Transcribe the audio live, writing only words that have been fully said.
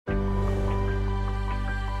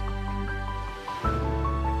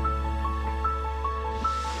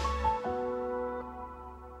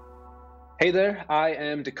Hey there, I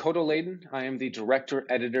am Dakota Laden. I am the director,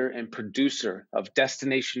 editor, and producer of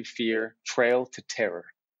Destination Fear Trail to Terror.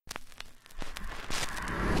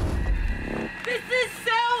 This is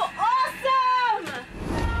so awesome!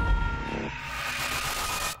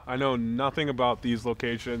 I know nothing about these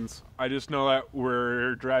locations. I just know that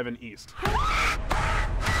we're driving east.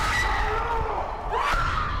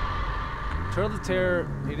 Trail to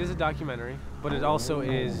Terror, it is a documentary, but it also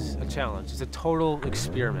is a challenge. It's a total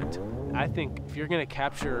experiment. I think if you're gonna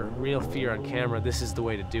capture real fear on camera, this is the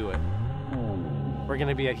way to do it. We're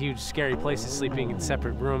gonna be at huge, scary places, sleeping in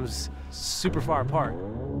separate rooms, super far apart.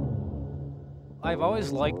 I've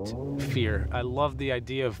always liked fear. I love the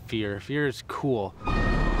idea of fear. Fear is cool.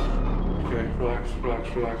 Okay, relax.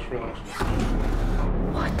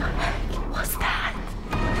 What the heck was that?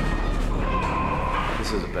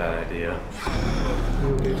 This is a bad idea.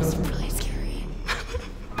 That's really scary.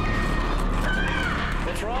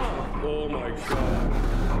 What's wrong? Oh my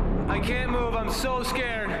god. I can't move, I'm so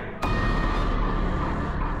scared.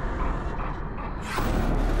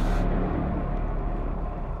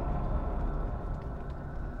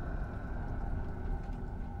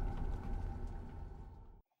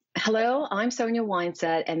 Hello, I'm Sonia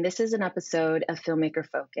Weinset, and this is an episode of Filmmaker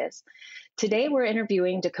Focus. Today, we're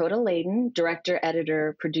interviewing Dakota Laden, director,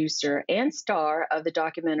 editor, producer, and star of the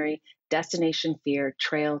documentary Destination Fear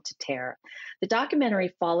Trail to Terror. The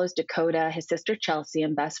documentary follows Dakota, his sister Chelsea,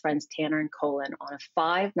 and best friends Tanner and Coalin on a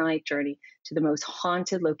 5-night journey to the most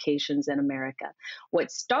haunted locations in America.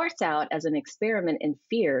 What starts out as an experiment in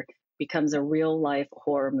fear becomes a real-life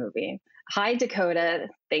horror movie. Hi, Dakota.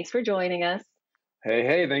 Thanks for joining us.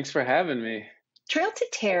 Hey, thanks for having me. Trail to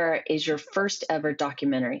Terror is your first ever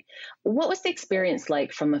documentary. What was the experience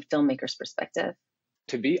like from a filmmaker's perspective?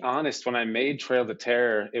 To be honest, when I made Trail to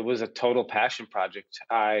Terror, it was a total passion project.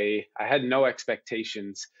 I had no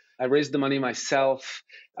expectations. I raised the money myself.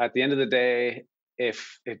 At the end of the day,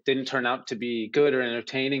 if it didn't turn out to be good or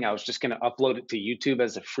entertaining, I was just going to upload it to YouTube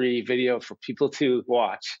as a free video for people to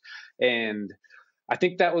watch. And I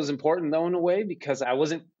think that was important, though, in a way, because I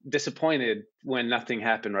wasn't disappointed when nothing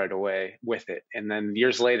happened right away with it. And then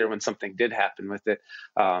years later, when something did happen with it,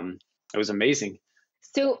 it was amazing.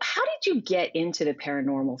 So, how did you get into the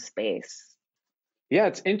paranormal space? Yeah,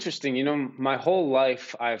 it's interesting. You know, my whole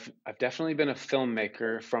life, I've definitely been a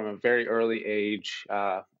filmmaker from a very early age.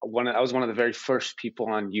 I was one of the very first people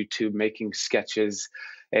on YouTube making sketches,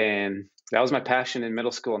 and that was my passion in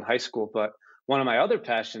middle school and high school. But one of my other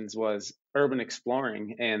passions was urban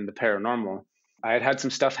exploring and the paranormal. I had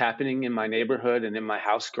some stuff happening in my neighborhood and in my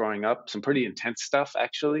house growing up, some pretty intense stuff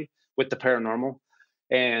actually with the paranormal.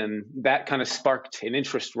 And that kind of sparked an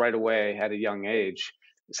interest right away at a young age.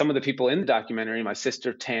 Some of the people in the documentary, my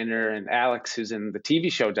sister Tanner and Alex, who's in the TV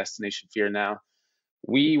show Destination Fear now,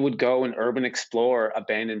 we would go and urban explore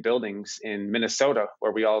abandoned buildings in Minnesota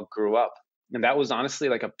where we all grew up. And that was honestly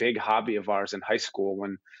like a big hobby of ours in high school.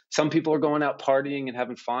 When some people were going out partying and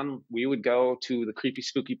having fun, we would go to the creepy,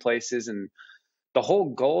 spooky places. And the whole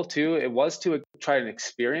goal, too, it was to try and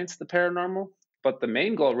experience the paranormal. But the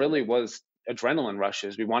main goal really was adrenaline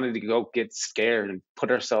rushes. We wanted to go get scared and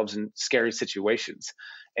put ourselves in scary situations.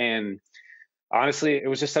 And honestly, it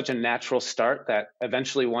was just such a natural start that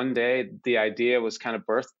eventually one day the idea was kind of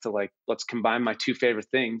birthed to like, let's combine my two favorite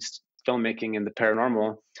things, filmmaking and the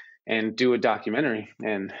paranormal, and do a documentary.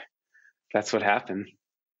 And that's what happened.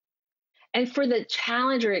 And for the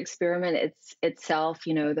challenge or experiment itself,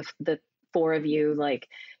 you know, the four of you like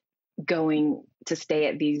going to stay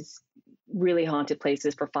at these really haunted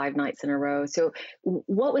places for 5 nights in a row. So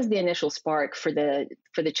what was the initial spark for the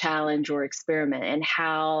challenge or experiment, and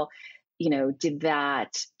how, you know, did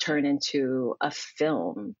that turn into a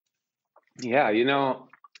film? Yeah, you know,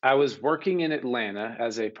 I was working in Atlanta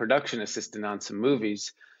as a production assistant on some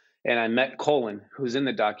movies, and I met Coalin, who's in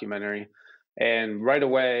the documentary. And right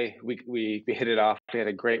away, we hit it off. We had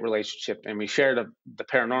a great relationship, and we shared the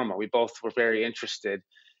paranormal. We both were very interested.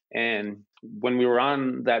 And when we were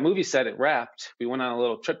on that movie set, it wrapped. We went on a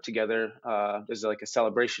little trip together as like a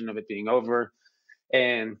celebration of it being over.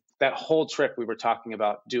 And that whole trip, we were talking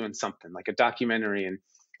about doing something like a documentary. And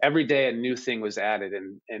every day a new thing was added.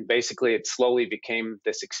 And basically, it slowly became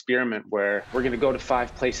this experiment where we're going to go to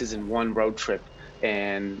 5 places in one road trip.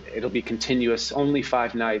 And it'll be continuous, only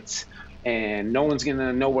 5 nights. And no one's going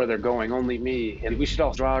to know where they're going, only me. And we should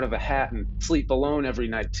all draw out of a hat and sleep alone every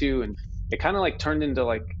night, too. And it kind of like turned into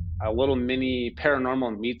like a little mini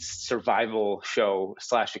paranormal meets survival show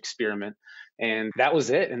 / experiment. And that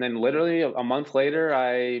was it. And then literally a month later,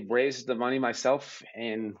 I raised the money myself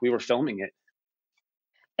and we were filming it.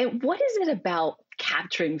 And what is it about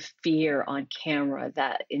capturing fear on camera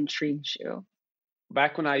that intrigues you?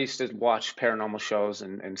 Back when I used to watch paranormal shows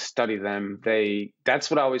and study them, that's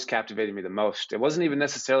what always captivated me the most. It wasn't even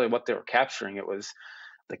necessarily what they were capturing. It was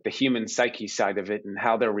like the human psyche side of it and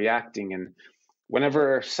how they're reacting. And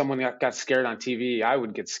whenever someone got scared on TV, I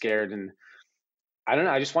would get scared. And I don't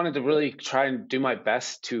know, I just wanted to really try and do my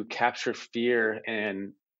best to capture fear.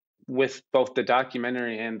 And with both the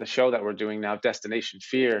documentary and the show that we're doing now, Destination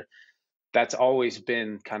Fear, that's always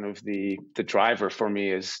been kind of the driver for me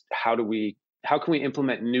is how can we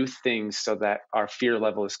implement new things so that our fear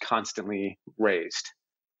level is constantly raised?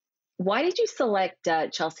 Why did you select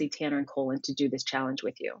Chelsea, Tanner, and Coalin to do this challenge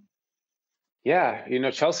with you?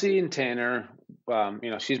 Yeah, Chelsea and Tanner,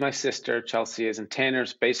 she's my sister, Chelsea is, and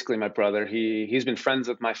Tanner's basically my brother. He's been friends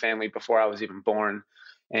with my family before I was even born,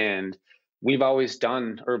 and we've always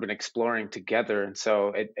done urban exploring together. And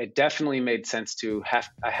so it definitely made sense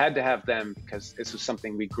I had to have them because this was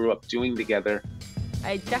something we grew up doing together.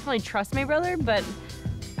 I definitely trust my brother, but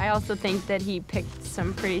I also think that he picked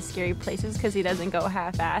some pretty scary places because he doesn't go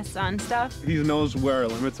half-ass on stuff. He knows where our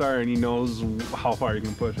limits are, and he knows how far he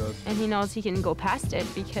can push us. And he knows he can go past it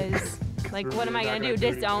because, like, what am I going to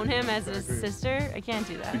do? Disown him as a sister? I can't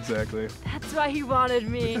do that. Exactly. That's why he wanted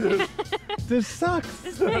me. This sucks.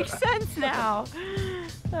 This makes sense now.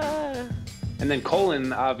 And then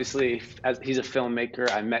Coalin, obviously, as he's a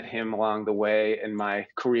filmmaker, I met him along the way in my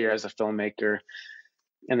career as a filmmaker.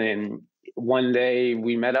 And then one day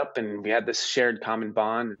we met up and we had this shared common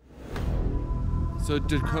bond. So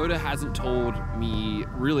Dakota hasn't told me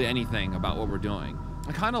really anything about what we're doing.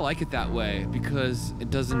 I kind of like it that way because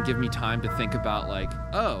it doesn't give me time to think about like,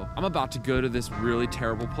 oh, I'm about to go to this really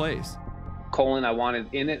terrible place. Coalin, I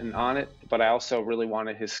wanted in it and on it, but I also really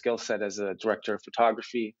wanted his skill set as a director of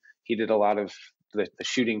photography. He did a lot of the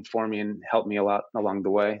shooting for me and helped me a lot along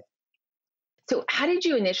the way. So how did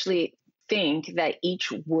you initially think that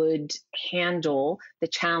each would handle the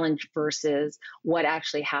challenge versus what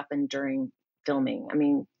actually happened during filming? I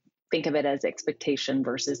mean, think of it as expectation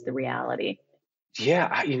versus the reality.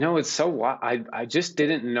 Yeah, it's so wild. I just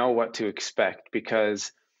didn't know what to expect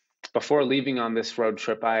because before leaving on this road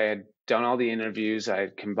trip, I had done all the interviews. I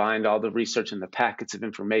had combined all the research and the packets of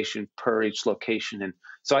information per each location. And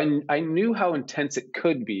so I knew how intense it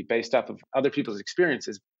could be based off of other people's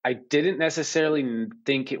experiences. I didn't necessarily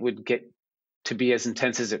think it would get to be as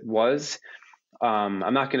intense as it was.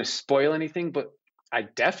 I'm not going to spoil anything, but I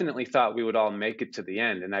definitely thought we would all make it to the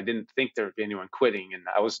end, and I didn't think there would be anyone quitting, and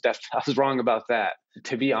I was wrong about that.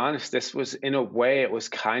 To be honest, this was, in a way, it was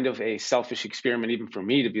kind of a selfish experiment even for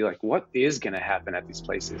me to be like, what is going to happen at these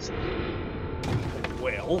places?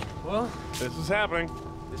 Well, this is happening.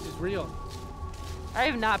 This is real. I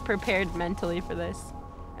have not prepared mentally for this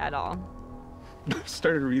at all.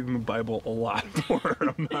 Started reading the Bible a lot more.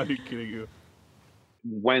 I'm not even kidding you.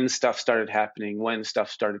 When stuff started happening, when stuff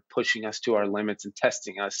started pushing us to our limits and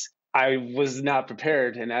testing us, I was not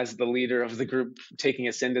prepared. And as the leader of the group taking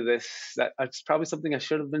us into this, that's probably something I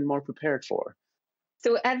should have been more prepared for.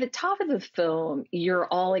 So at the top of the film, you're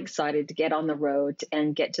all excited to get on the road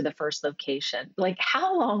and get to the first location. Like,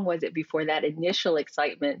 how long was it before that initial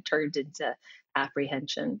excitement turned into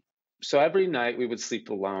apprehension? So every night we would sleep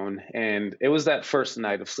alone, and it was that first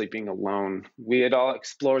night of sleeping alone. We had all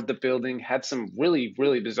explored the building, had some really,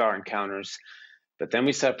 really bizarre encounters, but then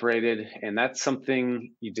we separated, and that's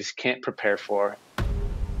something you just can't prepare for.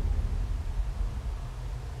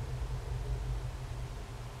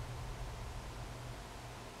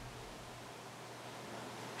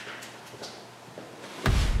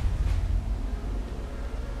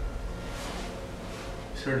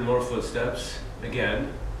 Just heard more footsteps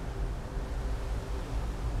again.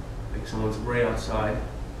 I think someone's right outside.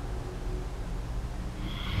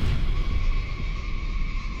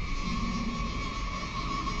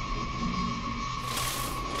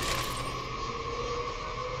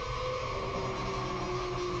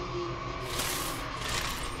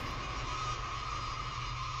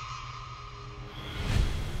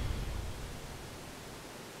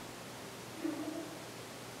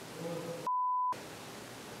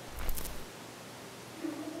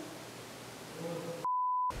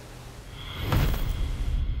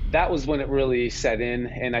 That was when it really set in.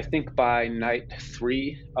 And I think by night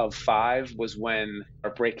 3 of 5 was when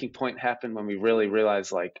our breaking point happened, when we really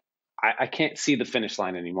realized, like, I can't see the finish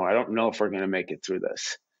line anymore. I don't know if we're going to make it through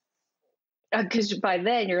this. Because by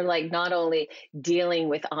then you're like not only dealing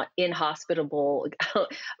with inhospitable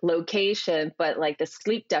location, but like the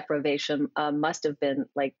sleep deprivation must have been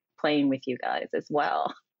like playing with you guys as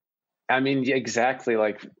well. I mean, yeah, exactly.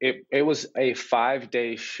 Like it was a 5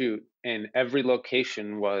 day shoot, and every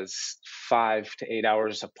location was 5 to 8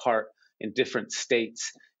 hours apart in different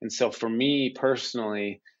states. And so for me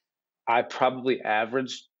personally, I probably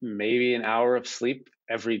averaged maybe an hour of sleep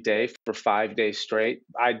every day for 5 days straight.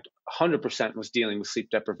 I 100% was dealing with sleep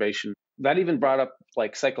deprivation. That even brought up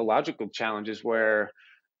like psychological challenges where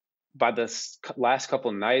by the last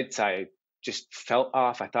couple of nights, I just felt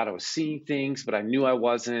off. I thought I was seeing things, but I knew I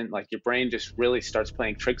wasn't. Like your brain just really starts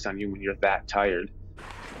playing tricks on you when you're that tired.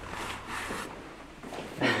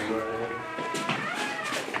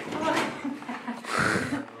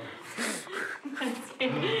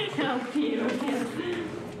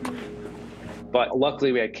 But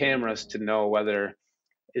luckily we had cameras to know whether,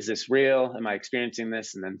 is this real? Am I experiencing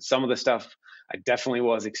this? And then some of the stuff I definitely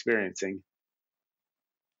was experiencing.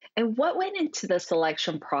 And what went into the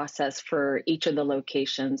selection process for each of the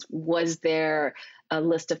locations? Was there a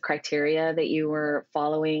list of criteria that you were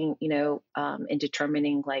following, in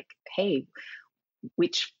determining like, hey,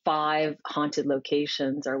 which 5 haunted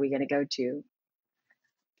locations are we going to go to?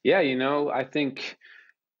 Yeah, I think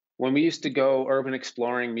when we used to go urban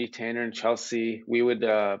exploring, me, Tanner, and Chelsea, we would,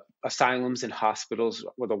 asylums and hospitals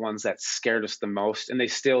were the ones that scared us the most, and they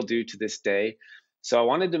still do to this day. So I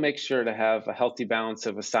wanted to make sure to have a healthy balance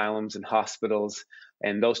of asylums and hospitals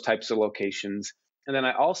and those types of locations. And then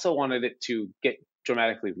I also wanted it to get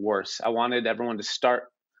dramatically worse. I wanted everyone to start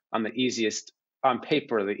on the easiest, on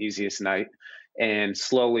paper, the easiest night, and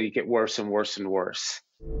slowly get worse and worse and worse.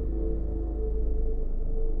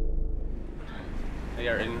 They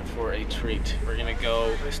are in for a treat. We're gonna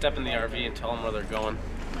go step in the RV and tell them where they're going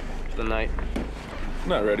for the night. I'm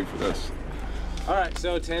not ready for this. All right,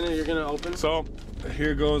 so Tanner, you're gonna open. So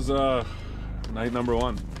here goes night number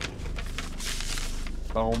 1.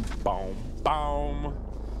 Boom, boom, boom.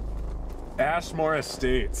 Ashmore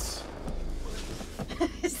Estates.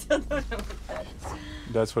 I still don't know what that is.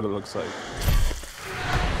 That's what it looks like.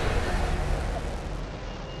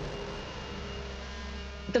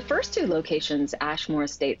 The first 2 locations, Ashmore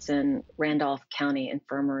Estates and Randolph County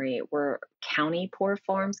Infirmary, were county poor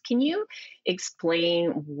farms. Can you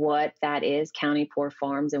explain what that is, county poor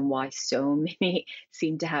farms, and why so many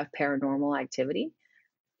seem to have paranormal activity?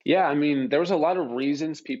 Yeah, I mean, there was a lot of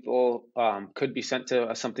reasons people could be sent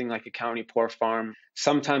to something like a county poor farm.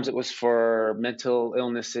 Sometimes it was for mental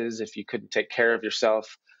illnesses if you couldn't take care of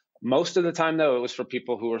yourself. Most of the time, though, it was for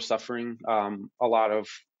people who were suffering a lot of,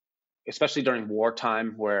 especially during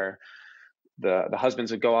wartime, where the husbands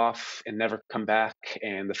would go off and never come back,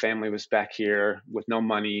 and the family was back here with no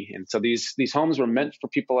money. And so these homes were meant for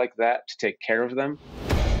people like that to take care of them.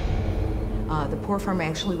 The poor farm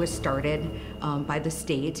actually was started by the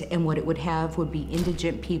state, and what it would have would be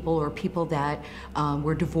indigent people or people that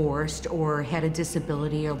were divorced or had a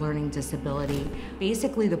disability or learning disability.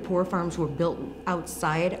 Basically, the poor farms were built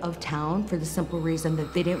outside of town for the simple reason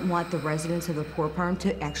that they didn't want the residents of the poor farm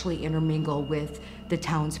to actually intermingle with the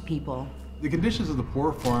townspeople. The conditions of the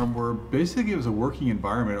poor farm were basically, it was a working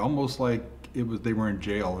environment, almost like they were in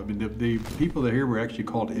jail. I mean, the people that here were actually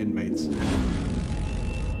called inmates.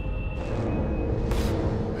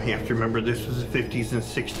 You have to remember this was the 50s and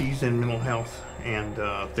 60s in mental health, and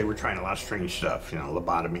they were trying a lot of strange stuff,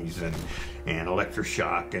 lobotomies and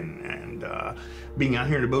electroshock and being out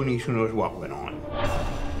here in the boonies, who knows what went on.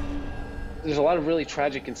 There's a lot of really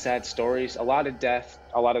tragic and sad stories, a lot of death.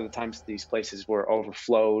 A lot of the times these places were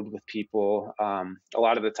overflowed with people. A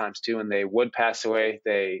lot of the times too, when they would pass away,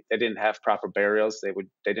 they didn't have proper burials. They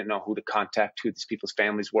didn't know who to contact, who these people's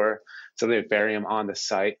families were, so they would bury them on the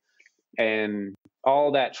site. And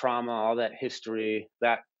all that trauma, all that history,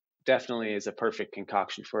 that definitely is a perfect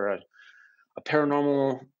concoction for a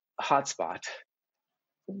paranormal hotspot.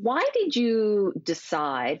 Why did you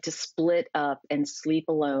decide to split up and sleep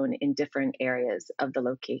alone in different areas of the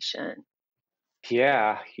location?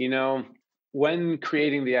 Yeah, when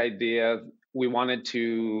creating the idea, we wanted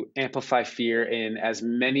to amplify fear in as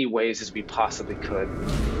many ways as we possibly could.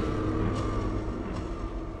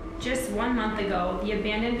 Just 1 month ago, the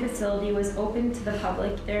abandoned facility was open to the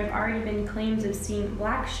public. There have already been claims of seeing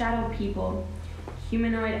black shadow people,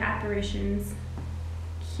 humanoid apparitions,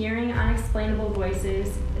 hearing unexplainable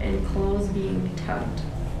voices, and clothes being tugged.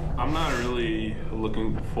 I'm not really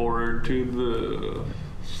looking forward to the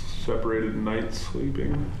separated night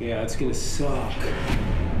sleeping. Yeah, it's gonna suck.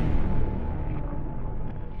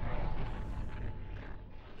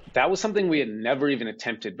 That was something we had never even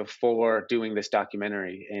attempted before doing this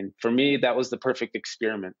documentary. And for me, that was the perfect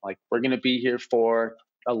experiment. Like, we're going to be here for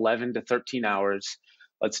 11 to 13 hours.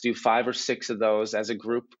 Let's do 5 or 6 of those as a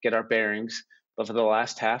group, get our bearings. But for the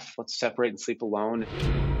last half, let's separate and sleep alone.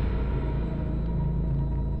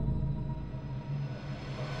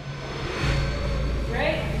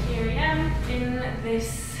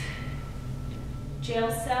 this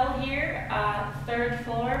jail cell here, third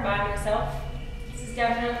floor by myself. This is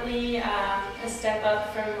definitely a step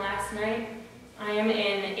up from last night. I am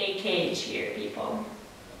in a cage here, people.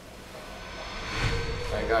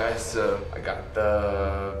 Alright guys, so I got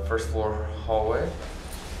the first floor hallway.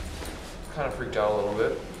 Kind of freaked out a little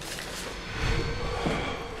bit.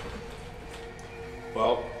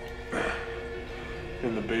 Well,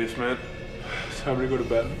 in the basement. It's time to go to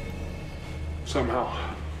bed.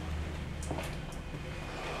 Somehow.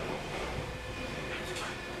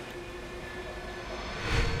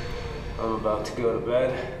 I'm about to go to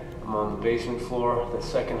bed. I'm on the basement floor, the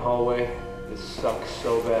second hallway. This sucks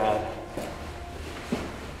so bad.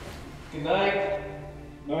 Good night.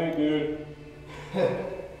 Night, dude.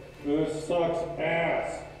 This sucks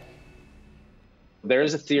ass. There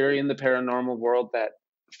is a theory in the paranormal world that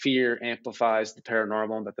fear amplifies the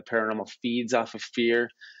paranormal, and that the paranormal feeds off of fear.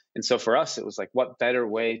 And so for us, it was like, what better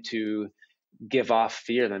way to give off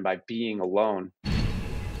fear than by being alone?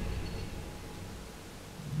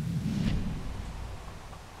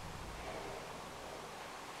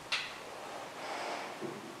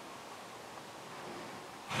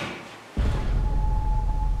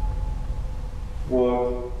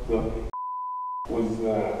 What the was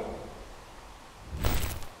that?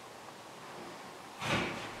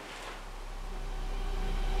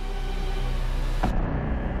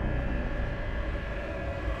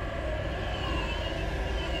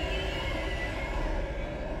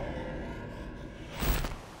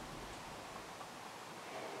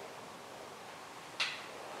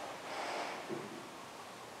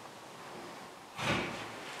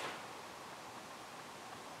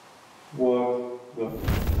 What the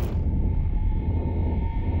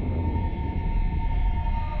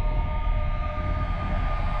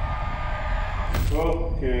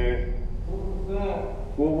Okay. What was that?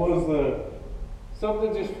 What was that?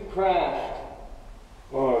 Something just crashed.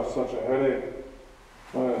 Oh, it's such a headache.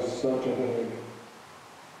 Oh, it's such a headache.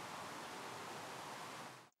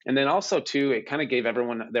 And then also too, it kind of gave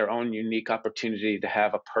everyone their own unique opportunity to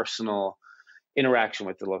have a personal interaction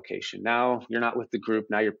with the location. Now you're not with the group.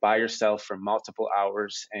 Now you're by yourself for multiple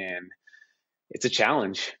hours, and it's a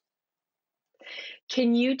challenge.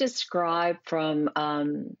 Can you describe from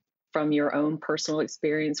your own personal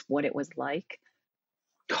experience what it was like?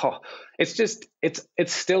 Oh, it's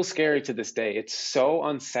still scary to this day. It's so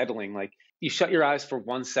unsettling. Like, you shut your eyes for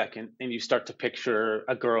 1 second and you start to picture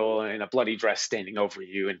a girl in a bloody dress standing over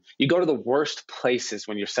you, and you go to the worst places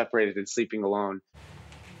when you're separated and sleeping alone.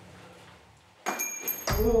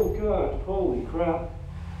 Oh God, holy crap.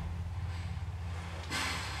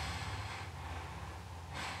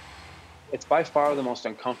 It's by far the most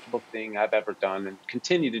uncomfortable thing I've ever done and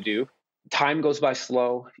continue to do. Time goes by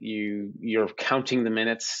slow. You're counting the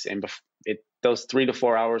minutes, and those 3 to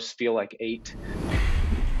 4 hours feel like 8.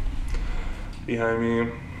 Behind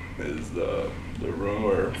me is the room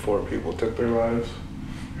where 4 people took their lives.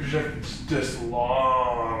 There's just this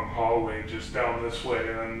long hallway just down this way,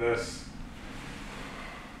 and then this.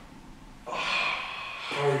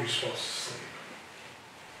 How are you supposed to sleep?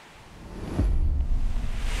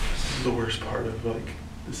 This is the worst part of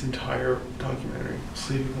this entire documentary.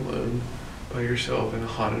 Sleeping alone by yourself in a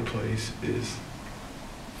haunted place it's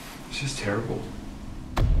just terrible.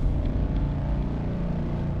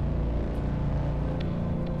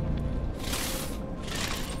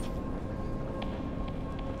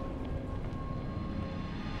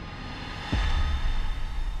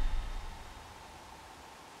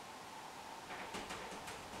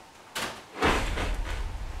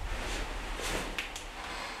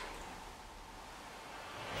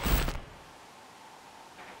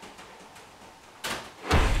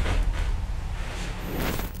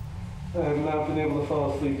 I have not been able to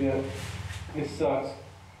fall asleep yet. It sucks.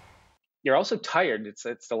 You're also tired.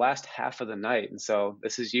 It's the last half of the night, and so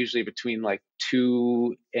this is usually between like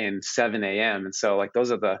 2 and 7 a.m. And so like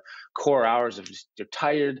those are the core hours of just, you're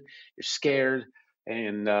tired, you're scared,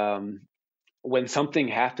 and when something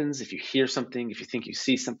happens, if you hear something, if you think you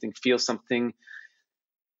see something, feel something,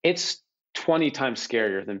 it's 20 times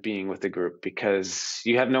scarier than being with a group, because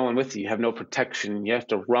you have no one with you. You have no protection. You have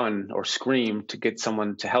to run or scream to get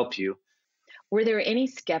someone to help you. Were there any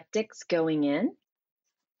skeptics going in?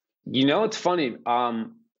 You know, it's funny.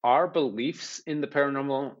 Our beliefs in the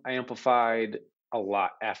paranormal amplified a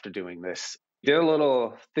lot after doing this. Did a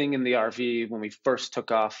little thing in the RV when we first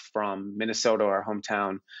took off from Minnesota, our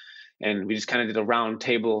hometown, and we just kind of did a round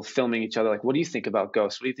table filming each other. Like, what do you think about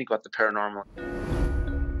ghosts? What do you think about the paranormal?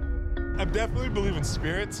 I definitely believe in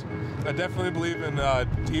spirits. I definitely believe in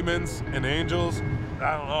demons and angels.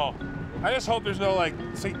 I don't know. I just hope there's no like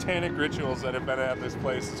satanic rituals that have been at this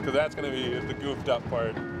place, because that's gonna be the goofed up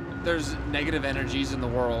part. There's negative energies in the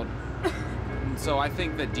world, and so I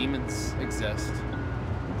think that demons exist.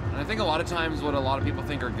 And I think a lot of times what a lot of people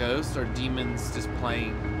think are ghosts are demons just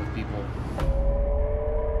playing with people.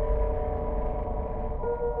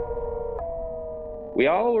 We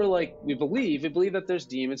all were like, we believe that there's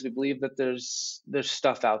demons, we believe that there's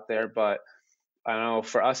stuff out there, but I don't know,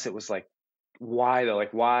 for us it was like, why though?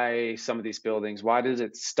 Like, why some of these buildings? Why does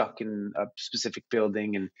it stuck in a specific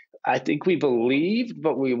building? And I think we believed,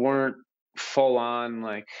 but we weren't full on,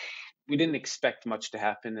 like, we didn't expect much to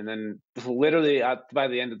happen. And then literally by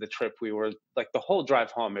the end of the trip, we were like, the whole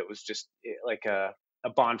drive home, it was just like a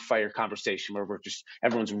bonfire conversation where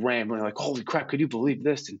everyone's rambling like, holy crap, could you believe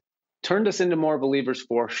this? And turned us into more believers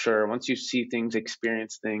for sure. Once you see things,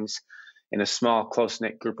 experience things in a small,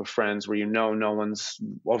 close-knit group of friends where no one's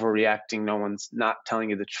overreacting, no one's not telling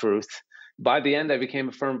you the truth. By the end, I became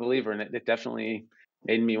a firm believer, and it definitely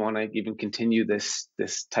made me want to even continue this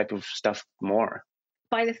type of stuff more.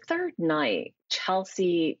 By the third night,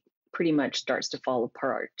 Chelsea pretty much starts to fall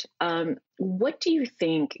apart. What do you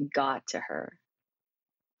think got to her?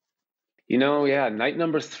 Night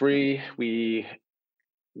number 3,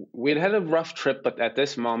 we'd had a rough trip, but at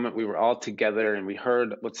this moment we were all together and we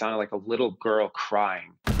heard what sounded like a little girl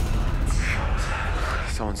crying.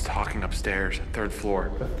 Someone's talking upstairs, 3rd floor.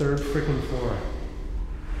 The 3rd freaking floor.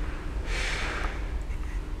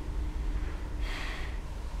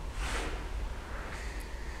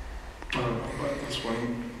 I don't know about this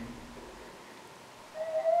one.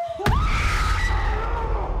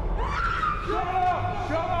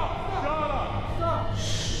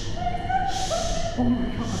 Oh my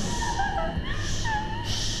God.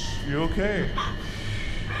 You okay?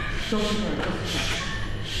 That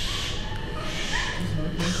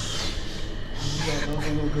was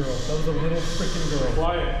a little girl. That was a little freaking girl.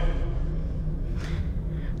 Quiet.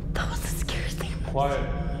 That was the scariest thing. Quiet.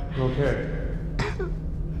 You okay?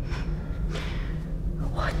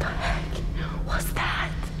 What the heck was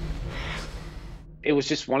that? It was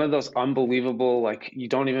just one of those unbelievable, like, you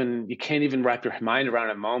can't even wrap your mind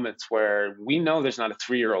around it moments where we know there's not a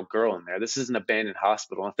 3-year-old girl in there. This is an abandoned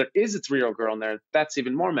hospital. If there is a 3-year-old girl in there, that's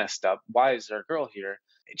even more messed up. Why is there a girl here?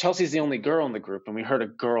 Chelsea's the only girl in the group, and we heard a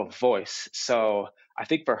girl voice. So I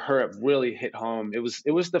think for her, it really hit home. It was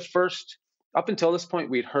the first, up until this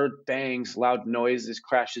point, we'd heard bangs, loud noises,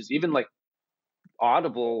 crashes, even like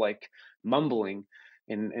audible, like mumbling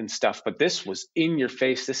and stuff. But this was in your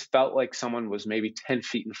face. This felt like someone was maybe 10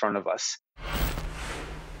 feet in front of us. I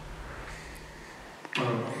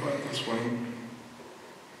don't know about this one.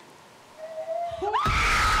 I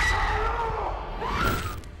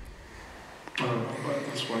don't know about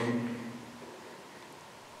this one.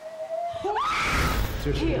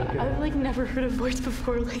 Hey, I've like never heard a voice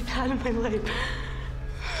before like that in my life.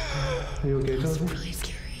 Are you okay, Chelsea? It's really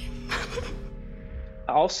scary.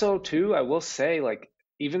 Also, too, I will say, like,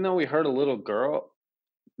 even though we heard a little girl,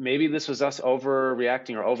 maybe this was us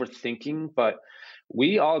overreacting or overthinking, but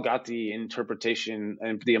we all got the interpretation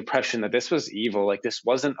and the impression that this was evil. Like, this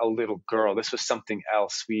wasn't a little girl. This was something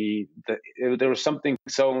else. There was something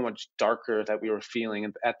so much darker that we were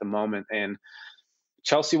feeling at the moment. And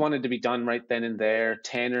Chelsea wanted to be done right then and there.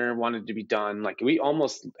 Tanner wanted to be done. Like, we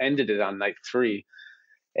almost ended it on night 3.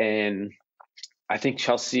 And I think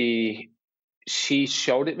Chelsea, she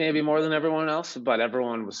showed it maybe more than everyone else, but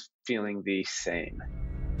everyone was feeling the same.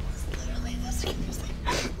 Literally the scariest thing.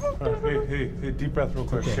 All right, hey, deep breath real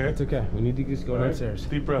quick, okay? It's okay. We need to just go downstairs.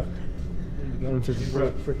 Deep breath. Go downstairs. Deep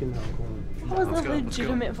breath. Freaking hell, That was a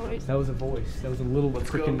legitimate voice. That was a voice. That was a little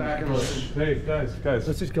freaking. Go back and listen. Hey, guys.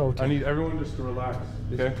 Let's just go. I need everyone just to relax,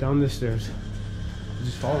 okay? Down the stairs.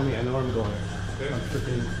 Just follow me. I know where I'm going.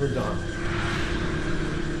 Okay. We're done.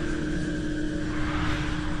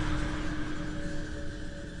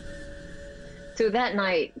 So that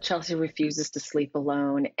night, Chelsea refuses to sleep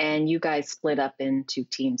alone, and you guys split up into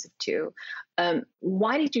teams of 2.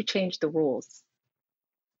 Why did you change the rules?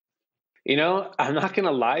 I'm not going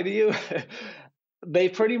to lie to you. They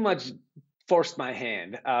pretty much forced my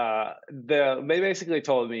hand. They basically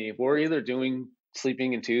told me, we're either doing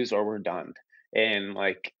sleeping in 2s or we're done. And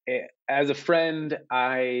like, as a friend,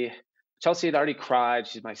 Chelsea had already cried.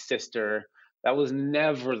 She's my sister. That was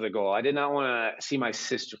never the goal. I did not want to see my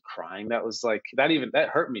sister crying. That was like, that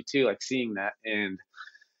hurt me too, like seeing that. And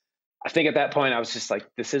I think at that point I was just like,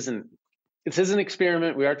 this is an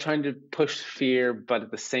experiment. We are trying to push fear, but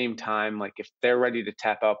at the same time, like, if they're ready to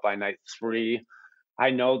tap out by night 3,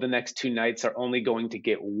 I know the next 2 nights are only going to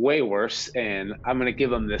get way worse, and I'm going to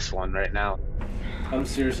give them this one right now. I'm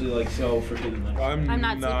seriously like so freaking like. I'm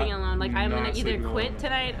not sleeping alone. Like I'm gonna either quit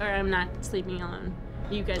tonight or I'm not sleeping alone.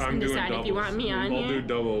 You guys can decide if you want me on here. I'll do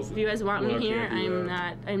doubles. If you guys want me here,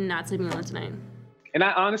 I'm not sleeping alone tonight. And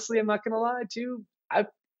I honestly, I'm not gonna lie too. I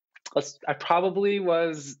probably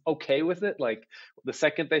was okay with it. Like the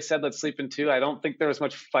second they said let's sleep in two, I don't think there was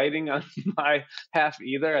much fighting on my half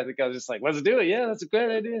either. I think I was just like, let's do it. Yeah, that's a great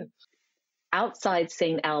idea. Outside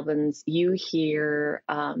St. Albans, you hear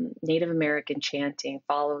Native American chanting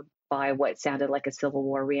followed by what sounded like a Civil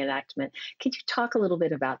War reenactment. Could you talk a little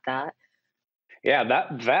bit about that? Yeah,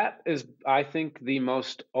 that is, I think, the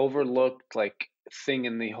most overlooked thing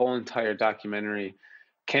in the whole entire documentary.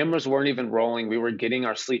 Cameras weren't even rolling. We were getting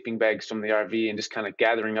our sleeping bags from the RV and just kind of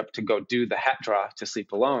gathering up to go do the hat draw to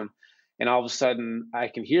sleep alone. And all of a sudden, I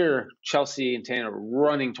can hear Chelsea and Tanner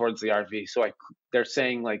running towards the RV. So they're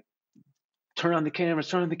saying turn on the cameras,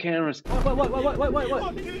 turn on the cameras. What?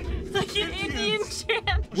 Like an Indian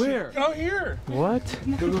chant. Where? Out here. What?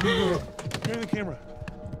 Go. Turn on the camera.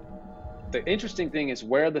 The interesting thing is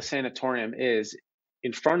where the sanatorium is.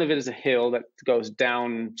 In front of it is a hill that goes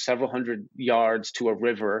down several hundred yards to a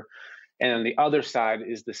river. And on the other side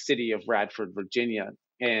is the city of Radford, Virginia.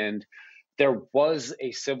 And there was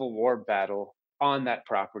a Civil War battle on that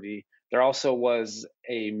property. There also was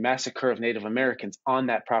a massacre of Native Americans on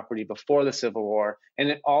that property before the Civil War. And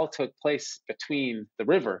it all took place between the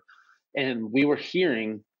river. And we were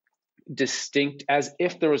hearing distinct, as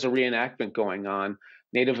if there was a reenactment going on,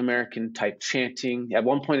 Native American type chanting. At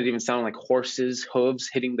one point, it even sounded like horses' hooves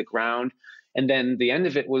hitting the ground. And then the end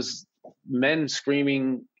of it was men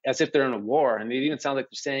screaming as if they're in a war. And it even sounded like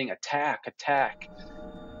they're saying, attack, attack.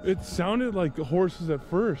 It sounded like horses at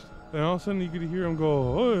first. And all of a sudden you could hear them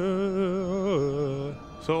go,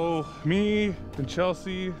 So me and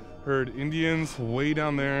Chelsea heard Indians way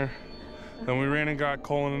down there. Then we ran and got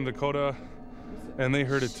Coalin and Dakota, and they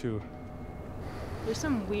heard it too. There's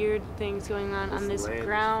some weird things going on this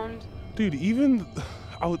ground. Dude, even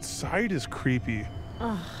outside is creepy.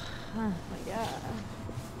 Oh my God.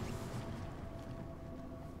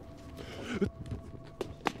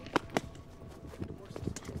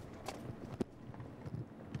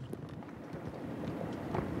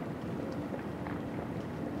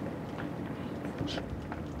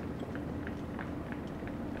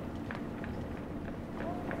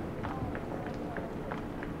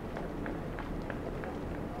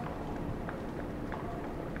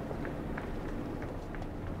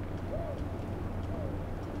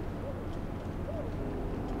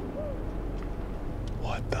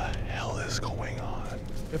 What the hell is going on?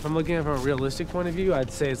 If I'm looking at it from a realistic point of view,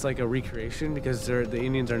 I'd say it's like a recreation because the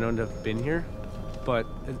Indians are known to have been here. But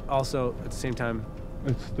also, at the same time,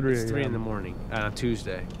 it's 3 in the morning on a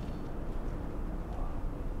Tuesday.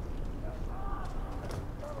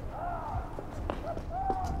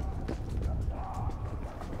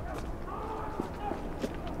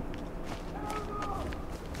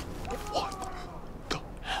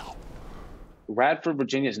 Radford,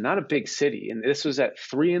 Virginia is not a big city. And this was at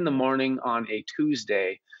 3 in the morning on a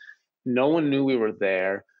Tuesday. No one knew we were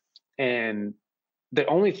there. And the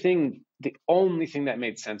only thing that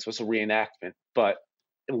made sense was a reenactment. But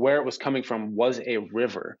where it was coming from was a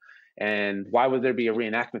river. And why would there be a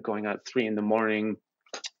reenactment going on at 3 in the morning?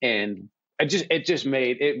 And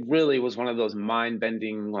it really was one of those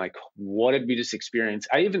mind-bending, what did we just experience?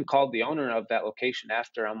 I even called the owner of that location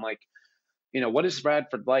after. I'm like, what is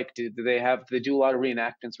Radford like? Do they do a lot of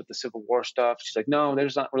reenactments with the Civil War stuff? She's like, no,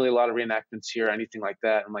 there's not really a lot of reenactments here or anything like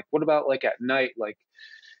that. I'm like, what about at night? Do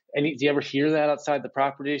you ever hear that outside the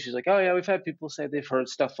property? She's like, oh yeah, we've had people say they've heard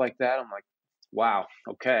stuff like that. I'm like, wow,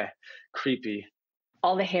 okay, creepy.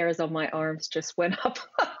 All the hairs on my arms just went up.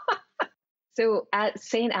 So at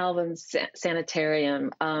St. Albans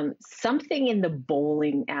Sanitarium, something in the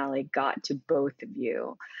bowling alley got to both of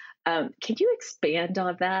you. Can you expand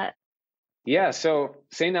on that? Yeah, so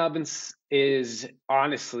St. Albans is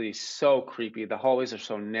honestly so creepy. The hallways are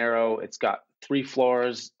so narrow. It's got 3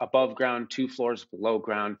 floors above ground, 2 floors below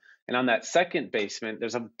ground. And on that second basement,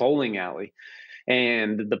 there's a bowling alley.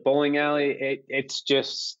 And the bowling alley, it's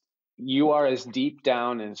just, you are as deep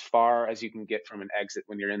down and as far as you can get from an exit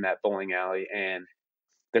when you're in that bowling alley. And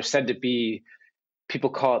there's said to be, people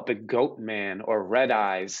call it the Goat Man or Red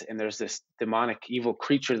Eyes. And there's this demonic evil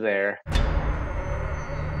creature there.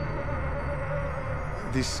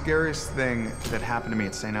 The scariest thing that happened to me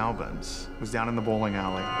at St. Albans was down in the bowling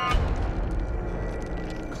alley.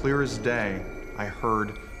 Clear as day, I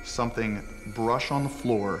heard something brush on the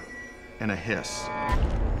floor and a hiss.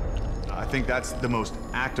 I think that's the most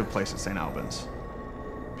active place at St. Albans.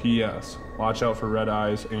 P.S. Watch out for Red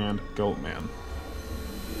Eyes and Goat Man.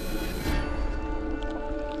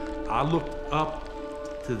 I looked up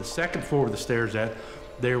to the second floor of the stairs at,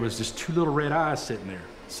 there was just two little red eyes sitting there.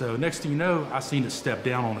 So next thing you know, I seen it step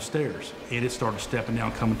down on the stairs, and it started stepping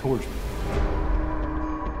down, coming towards me.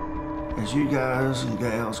 As you guys and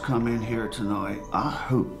gals come in here tonight, I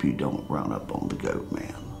hope you don't run up on the goat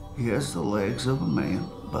man. He has the legs of a man,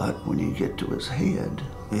 but when you get to his head,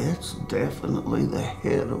 it's definitely the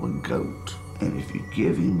head of a goat. And if you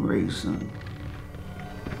give him reason,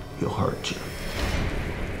 he'll hurt you.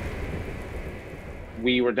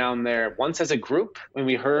 We were down there once as a group when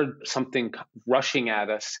we heard something rushing at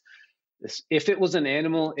us. If it was an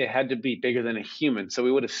animal, it had to be bigger than a human, so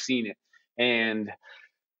we would have seen it. And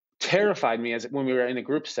terrified me when we were in a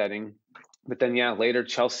group setting. But then, yeah, later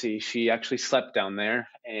Chelsea, she actually slept down there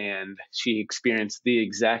and she experienced the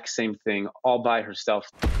exact same thing all by herself.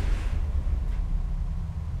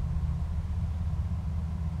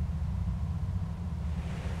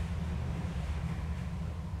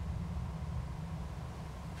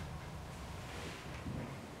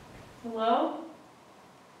 Hello?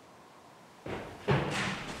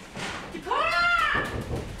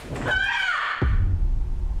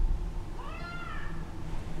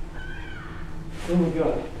 Oh my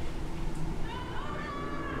God.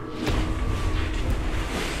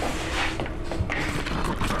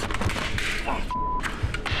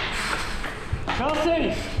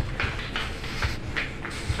 Chelsea!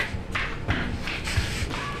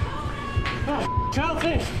 Oh,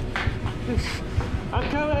 Chelsea! I'm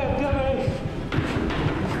coming!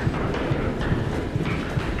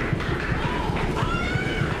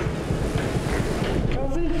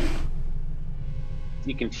 Chelsea?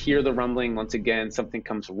 You can hear the rumbling once again. Something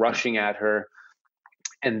comes rushing at her.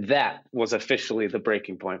 And that was officially the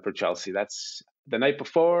breaking point for Chelsea. That's the night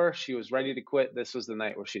before she was ready to quit. This was the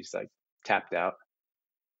night where she's like tapped out.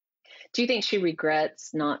 Do you think she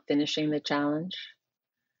regrets not finishing the challenge?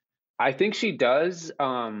 I think she does.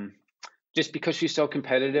 Just because she's so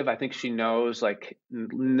competitive, I think she knows, like,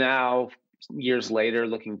 now, years later,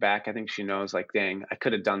 looking back, I think she knows, like, dang, I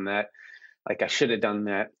could have done that. Like, I should have done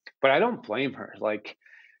that. But I don't blame her. Like,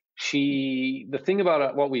 the thing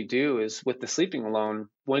about what we do is with the sleeping alone,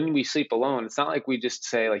 when we sleep alone, it's not like we just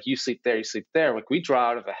say, like, you sleep there, you sleep there. Like, we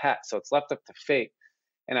draw out of a hat. So it's left up to fate.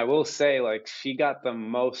 And I will say, like, she got the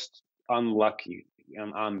most unlucky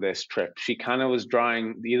on this trip. She kind of was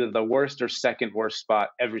drawing either the worst or second worst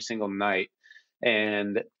spot every single night.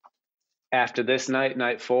 And after this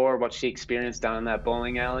night 4, what she experienced down in that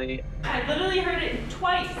bowling alley. I literally heard it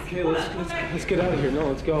twice. Okay, let's get out of here. No,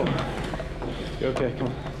 let's go. You okay? Come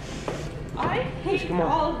on. I hate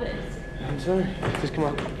all of this. I'm sorry. Just come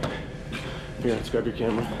on. Here, let's grab your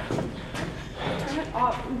camera. Turn it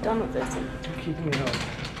off. I'm done with this. I'm keeping it up.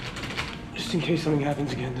 Just in case something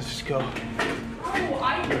happens again, let's just go. Oh,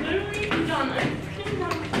 I literally done. I'm freaking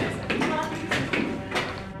done with this. I'm not doing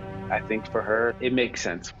this. I think for her, it makes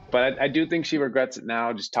sense. But I do think she regrets it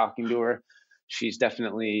now, just talking to her. She's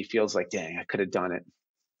definitely feels like, dang, I could have done it.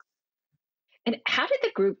 And how did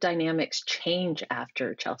the group dynamics change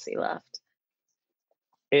after Chelsea left?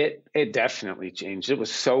 It definitely changed. It was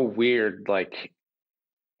so weird. Like,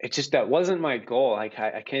 that wasn't my goal. Like,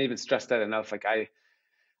 I can't even stress that enough. Like,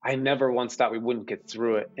 I never once thought we wouldn't get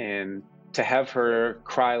through it. And to have her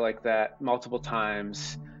cry like that multiple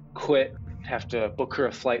times, quit, have to book her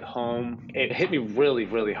a flight home, it hit me really,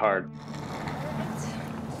 really hard.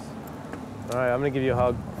 All right, I'm gonna give you a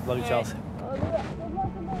hug. Love you, Chelsea.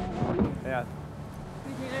 Yeah.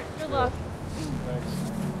 Good luck. Thanks.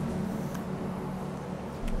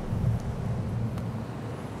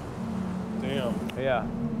 Damn. Yeah.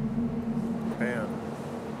 Man.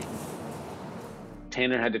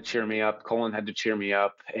 Tanner had to cheer me up. Coalin had to cheer me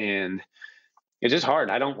up. And it's just hard.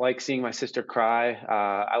 I don't like seeing my sister cry.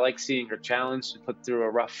 I like seeing her challenged to put through a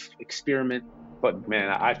rough experiment. But man,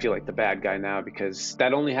 I feel like the bad guy now because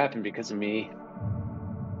that only happened because of me.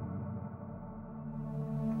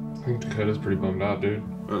 I think Dakota's pretty bummed out, dude.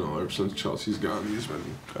 I don't know, ever since Chelsea's gone, he's been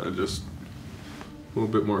kind of just a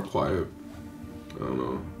little bit more quiet. I don't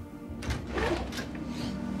know.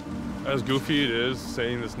 As goofy it is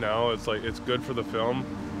saying this now, it's like it's good for the film.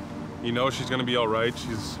 You know she's gonna be all right.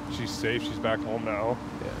 She's safe. She's back home now.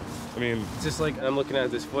 Yeah. I mean, it's just like I'm looking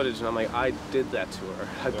at this footage and I'm like, I did that to her.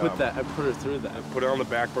 I put her through that. I put it on the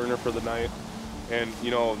back burner for the night, and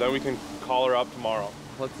you know then we can call her up tomorrow.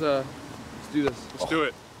 Let's do this. Let's do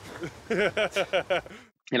it.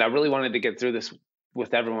 And I really wanted to get through this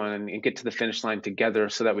with everyone and get to the finish line together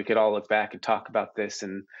so that we could all look back and talk about this.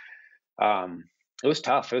 And it was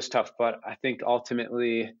tough. It was tough, but I think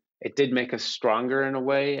ultimately it did make us stronger in a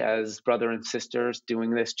way as brother and sisters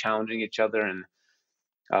doing this, challenging each other. And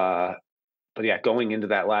But yeah, going into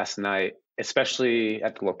that last night, especially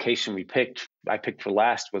at the location I picked for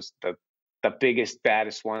last was the biggest,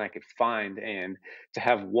 baddest one I could find. And to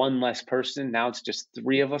have one less person, now it's just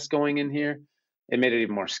 3 of us going in here, it made it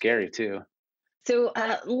even more scary too. So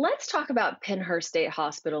let's talk about Penhurst State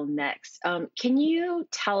Hospital next. Can you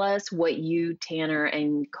tell us what you, Tanner,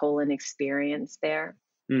 and Coalin experienced there?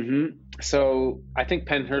 So I think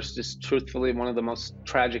Penhurst is truthfully one of the most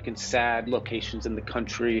tragic and sad locations in the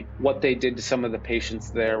country. What they did to some of the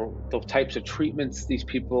patients there, the types of treatments these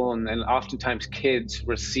people and oftentimes kids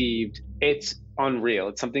received, it's unreal.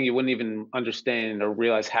 It's something you wouldn't even understand or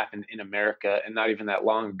realize happened in America, and not even that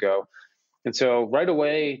long ago. And so right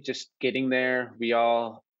away, just getting there, we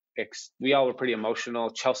all were pretty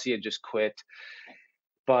emotional. Chelsea had just quit.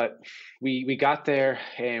 But we got there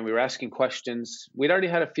and we were asking questions. We'd already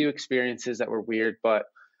had a few experiences that were weird, but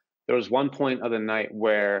there was one point of the night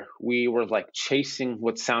where we were like chasing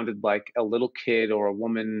what sounded like a little kid or a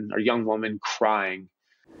woman or young woman crying.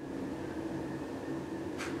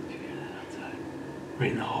 Did you hear that outside?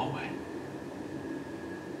 Right in the hallway.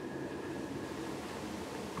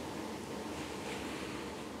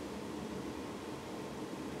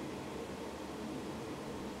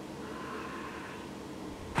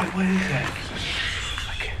 What is that?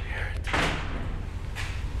 I can't hear it.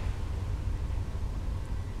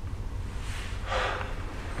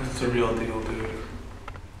 That's the real deal, dude.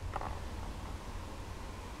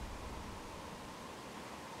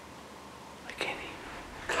 I can't even.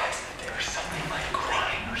 Guys, there was something like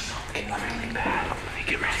crying or something really bad. Let me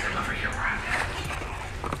get ready to come over here where I'm at.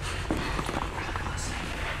 Listen.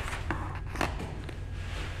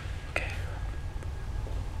 Okay.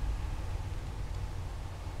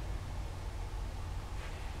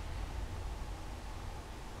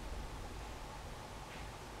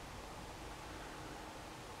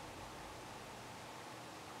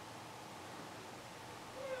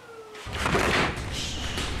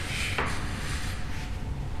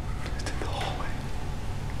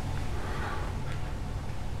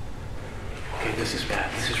 Okay, this is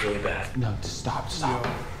bad. This is really bad. No, stop. Stop.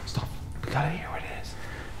 We gotta hear what it is.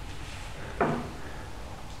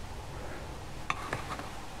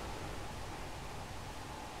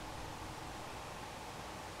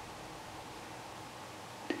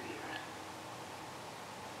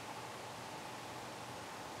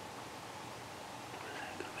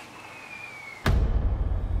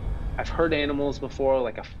 I've heard animals before,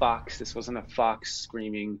 like a fox. This wasn't a fox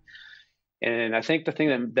screaming. And I think the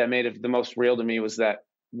thing that made it the most real to me was that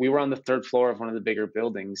we were on the 3rd floor of one of the bigger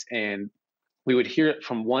buildings, and we would hear it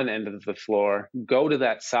from one end of the floor, go to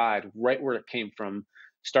that side, right where it came from,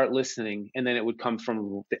 start listening, and then it would come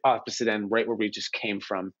from the opposite end, right where we just came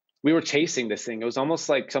from. We were chasing this thing. It was almost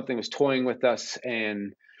like something was toying with us,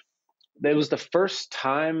 and it was the first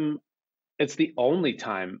time, it's the only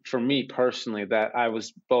time for me personally that I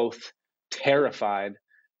was both terrified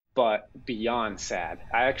but beyond sad.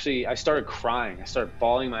 I started crying. I started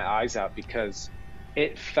bawling my eyes out because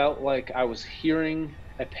it felt like I was hearing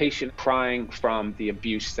a patient crying from the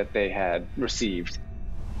abuse that they had received.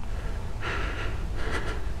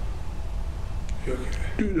 You okay?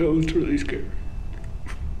 Dude, I was really scared.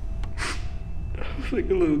 I was like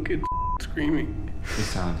a little kid screaming. It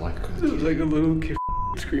sounded like It was like a little kid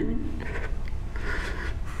screaming.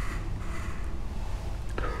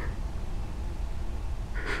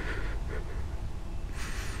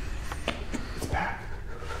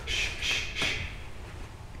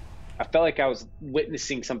 I felt like I was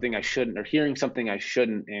witnessing something I shouldn't or hearing something I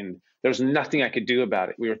shouldn't, and there was nothing I could do about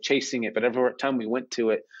it. We were chasing it, but every time we went to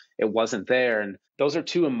it, it wasn't there. And those are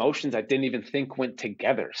 2 emotions I didn't even think went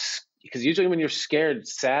together. Because usually when you're scared,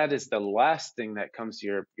 sad is the last thing that comes to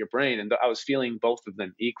your brain. And I was feeling both of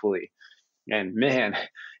them equally. And man,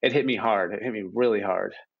 it hit me hard. It hit me really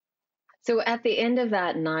hard. So at the end of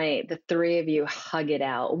that night, the 3 of you hug it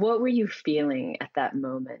out. What were you feeling at that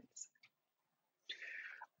moment?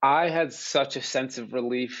 I had such a sense of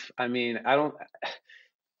relief. I mean,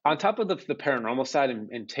 on top of the paranormal side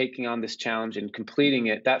and taking on this challenge and completing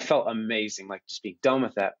it, that felt amazing, like just being done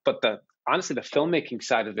with that. But honestly, the filmmaking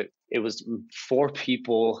side of it, it was 4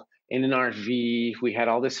 people in an RV. We had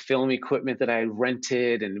all this film equipment that I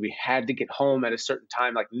rented, and we had to get home at a certain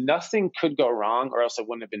time. Like nothing could go wrong or else it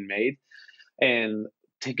wouldn't have been made. And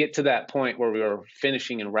to get to that point where we were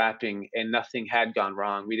finishing and wrapping and nothing had gone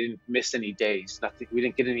wrong, we didn't miss any days, we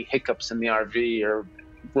didn't get any hiccups in the RV or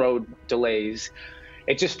road delays.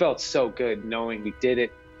 It just felt so good knowing we did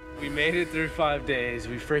it. We made it through 5 days.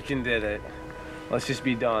 We freaking did it. Let's just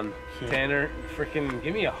be done. Yeah. Tanner, freaking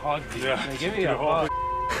give me a hug, dude. Yeah, like, give me a hug.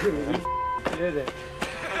 We did it.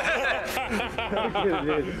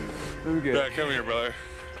 I'm good. Yeah, come here, brother.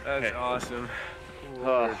 That's awesome.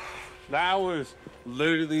 That was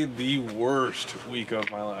literally the worst week of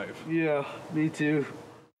my life. Yeah, me too.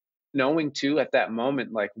 Knowing too at that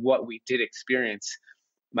moment, like what we did experience,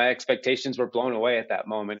 my expectations were blown away at that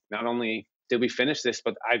moment. Not only did we finish this,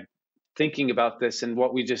 but I thinking about this and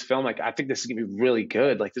what we just filmed, like I think this is gonna be really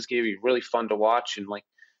good. Like this is gonna be really fun to watch, and like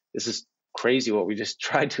this is crazy what we just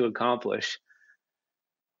tried to accomplish.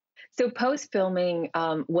 So post filming,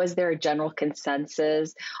 was there a general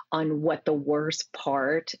consensus on what the worst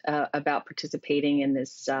part about participating in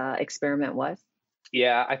this experiment was?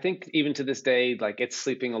 Yeah, I think even to this day, like it's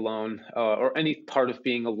sleeping alone or any part of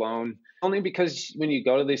being alone. Only because when you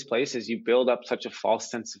go to these places, you build up such a false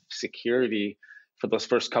sense of security for those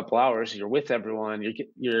first couple hours. You're with everyone.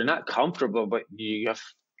 You're not comfortable, but you have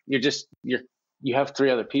three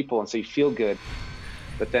other people, and so you feel good.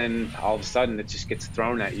 But then all of a sudden, it just gets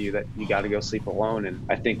thrown at you that you got to go sleep alone. And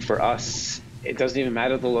I think for us, it doesn't even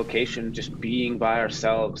matter the location. Just being by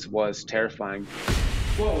ourselves was terrifying.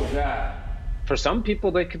 What was that? For some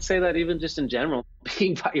people, they could say that even just in general,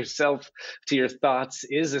 being by yourself to your thoughts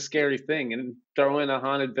is a scary thing. And throw in a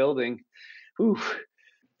haunted building, whew.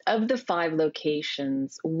 Of the 5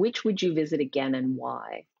 locations, which would you visit again and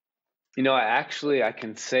why? You know, I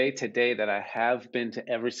can say today that I have been to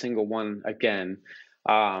every single one again.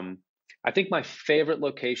 I think my favorite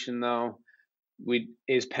location, though,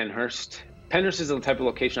 is Pennhurst. Pennhurst is the type of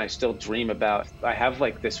location I still dream about. I have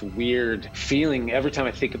like this weird feeling every time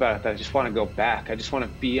I think about it that I just want to go back. I just want to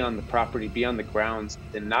be on the property, be on the grounds,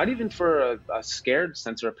 and not even for a scared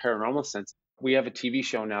sense or a paranormal sense. We have a TV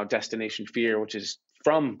show now, Destination Fear, which is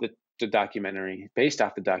from the documentary, based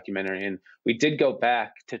off the documentary. And we did go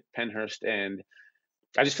back to Pennhurst, and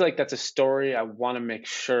I just feel like that's a story I want to make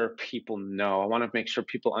sure people know. I want to make sure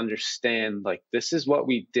people understand, like, this is what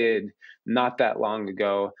we did not that long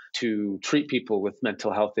ago to treat people with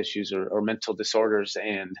mental health issues or mental disorders.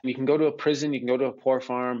 And you can go to a prison, you can go to a poor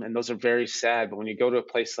farm, and those are very sad. But when you go to a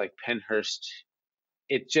place like Pennhurst,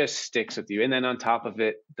 it just sticks with you. And then on top of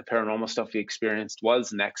it, the paranormal stuff we experienced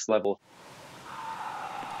was next level.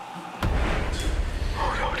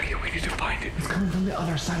 We need to find it. It's coming from the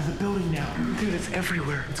other side of the building now. Dude, it's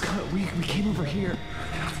everywhere. It's coming. We came over here.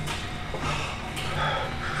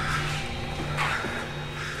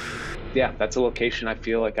 Yeah, that's a location I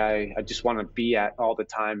feel like I just want to be at all the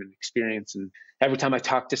time and experience. And every time I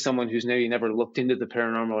talk to someone who's maybe never looked into the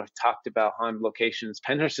paranormal or talked about haunted locations,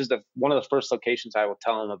 Pennhurst is one of the first locations I will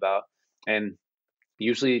tell them about. And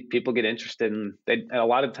usually people get interested, and a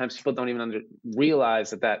lot of times people don't even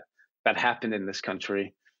realize that happened in this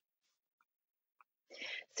country.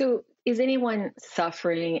 So is anyone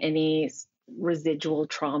suffering any residual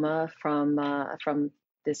trauma from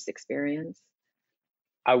this experience?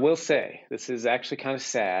 I will say this is actually kind of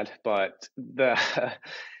sad, but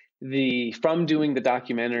from doing the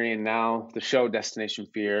documentary and now the show Destination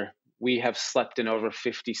Fear, we have slept in over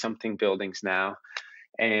 50 something buildings now,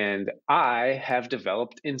 and I have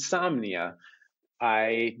developed insomnia.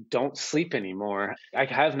 I don't sleep anymore. I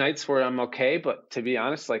have nights where I'm okay, but to be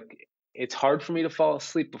honest, like, it's hard for me to fall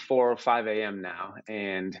asleep before 5 a.m. now.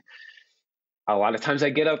 And a lot of times I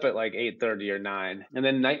get up at like 8:30 or 9. And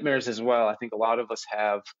then nightmares as well. I think a lot of us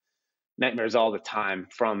have nightmares all the time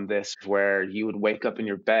from this, where you would wake up in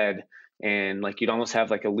your bed and like you'd almost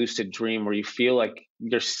have like a lucid dream where you feel like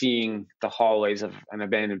you're seeing the hallways of an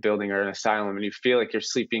abandoned building or an asylum, and you feel like you're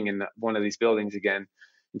sleeping in one of these buildings again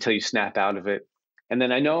until you snap out of it. And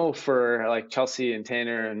then I know for like Chelsea and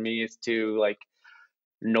Tanner and me, it's to like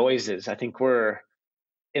noises. I think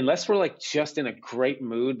unless we're like just in a great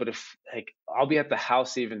mood, but if like I'll be at the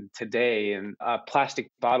house even today and a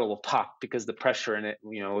plastic bottle will pop because the pressure in it,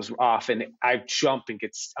 was off, and I jump and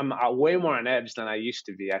I'm way more on edge than I used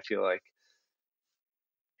to be, I feel like.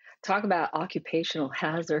 Talk about occupational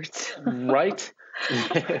hazards. Right?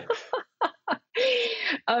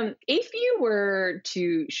 If you were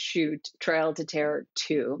to shoot Trail to Terror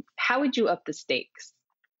 2, how would you up the stakes?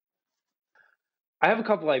 I have a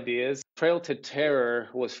couple ideas. Trail to Terror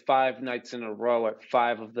was 5 nights in a row at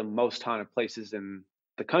 5 of the most haunted places in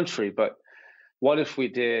the country. But what if we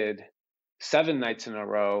did 7 nights in a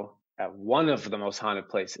row at one of the most haunted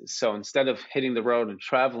places? So instead of hitting the road and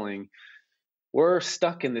traveling, we're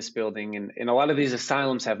stuck in this building. And a lot of these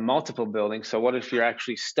asylums have multiple buildings. So what if you're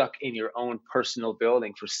actually stuck in your own personal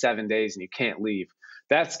building for 7 days and you can't leave?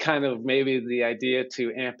 That's kind of maybe the idea,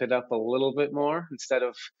 to amp it up a little bit more. Instead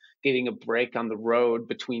of getting a break on the road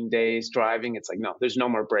between days driving, it's like, no, there's no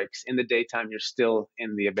more breaks. In the daytime, you're still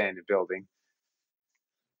in the abandoned building.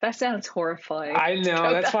 That sounds horrifying. I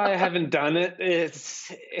know. That's why I haven't done it.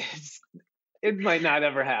 It might not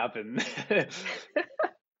ever happen.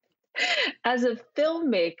 As a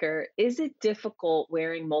filmmaker, is it difficult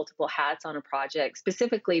wearing multiple hats on a project,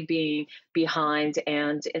 specifically being behind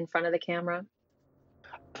and in front of the camera?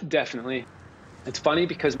 Definitely. It's funny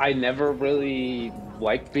because I never really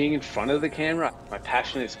liked being in front of the camera. My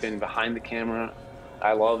passion has been behind the camera.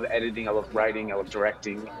 I love editing, I love writing, I love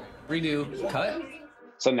directing. Redo. Cut.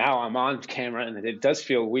 So now I'm on camera and it does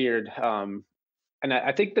feel weird. And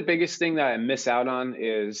I think the biggest thing that I miss out on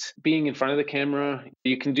is being in front of the camera.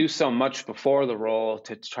 You can do so much before the role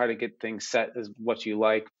to try to get things set as what you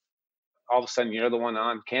like. All of a sudden, you're the one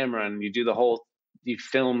on camera and you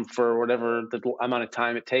film for whatever the amount of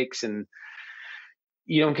time it takes. And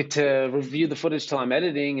you don't get to review the footage till I'm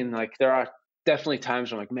editing. And like, there are definitely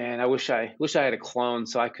times where I'm like, man, I wish I had a clone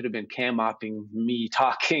so I could have been cam mopping me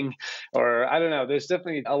talking, or I don't know. There's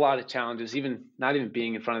definitely a lot of challenges, even not even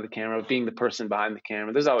being in front of the camera, being the person behind the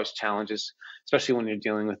camera. There's always challenges, especially when you're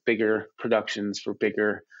dealing with bigger productions for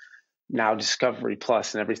bigger now Discovery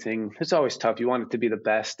Plus and everything. It's always tough. You want it to be the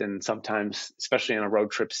best. And sometimes, especially in a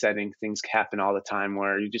road trip setting, things happen all the time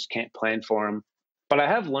where you just can't plan for them. But I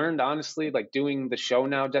have learned, honestly, like doing the show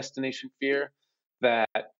now, Destination Fear, that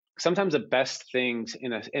sometimes the best things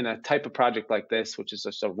in a type of project like this, which is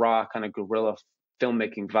just a raw kind of guerrilla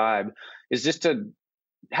filmmaking vibe, is just to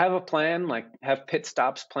have a plan, like have pit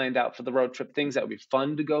stops planned out for the road trip, things that would be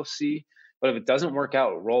fun to go see. But if it doesn't work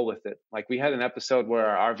out, roll with it. Like we had an episode where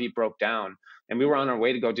our RV broke down and we were on our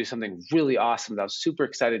way to go do something really awesome that I was super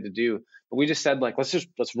excited to do. But we just said, like, let's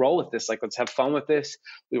roll with this. Like, let's have fun with this.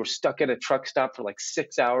 We were stuck at a truck stop for like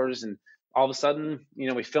 6 hours, and all of a sudden,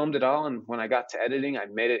 we filmed it all. And when I got to editing, I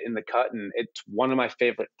made it in the cut, and it's one of my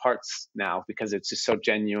favorite parts now because it's just so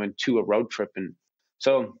genuine to a road trip. And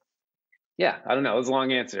so, yeah, I don't know. It was a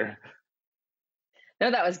long answer.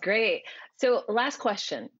 No, that was great. So, last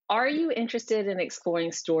question. Are you interested in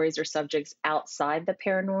exploring stories or subjects outside the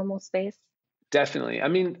paranormal space? Definitely. I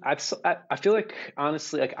mean, I feel like,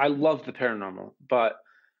 honestly, like I love the paranormal, but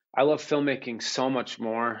I love filmmaking so much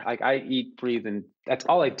more. Like I eat, breathe, and that's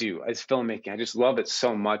all I do is filmmaking. I just love it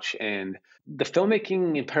so much. And the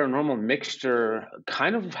filmmaking and paranormal mixture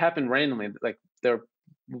kind of happened randomly. Like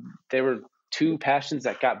they were two passions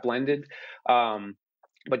that got blended.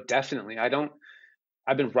 But definitely,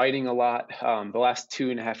 I've been writing a lot. The last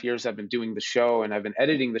 2.5 years, I've been doing the show, and I've been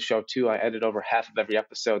editing the show too. I edit over half of every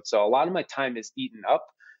episode. So a lot of my time is eaten up,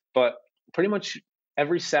 but pretty much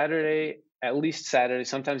every Saturday, at least Saturday,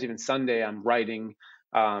 sometimes even Sunday, I'm writing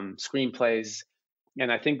screenplays.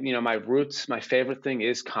 And I think, my roots, my favorite thing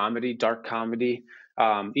is comedy, dark comedy,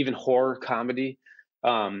 even horror comedy.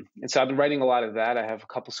 And so I've been writing a lot of that. I have a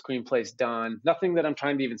couple screenplays done. Nothing that I'm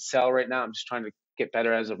trying to even sell right now. I'm just trying to get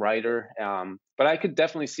better as a writer. But I could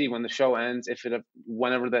definitely see when the show ends,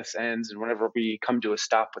 whenever this ends and whenever we come to a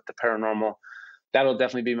stop with the paranormal, that'll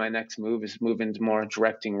definitely be my next move, is move into more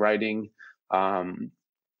directing, writing.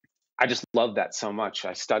 I just love that so much.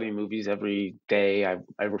 I study movies every day. I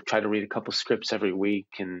try to read a couple scripts every week,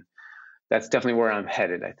 and that's definitely where I'm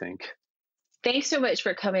headed, I think. Thanks so much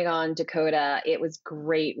for coming on, Dakota. It was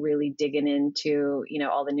great really digging into,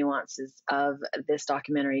 all the nuances of this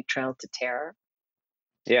documentary, Trail to Terror.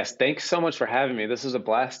 Yes, thanks so much for having me. This was a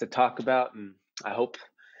blast to talk about, and I hope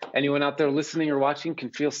anyone out there listening or watching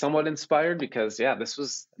can feel somewhat inspired because, yeah, this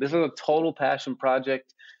was a total passion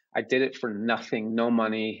project. I did it for nothing, no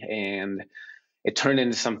money, and it turned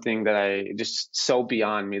into something that just so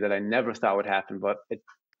beyond me that I never thought would happen. But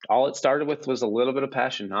all it started with was a little bit of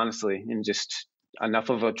passion, honestly, and just enough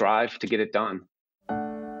of a drive to get it done.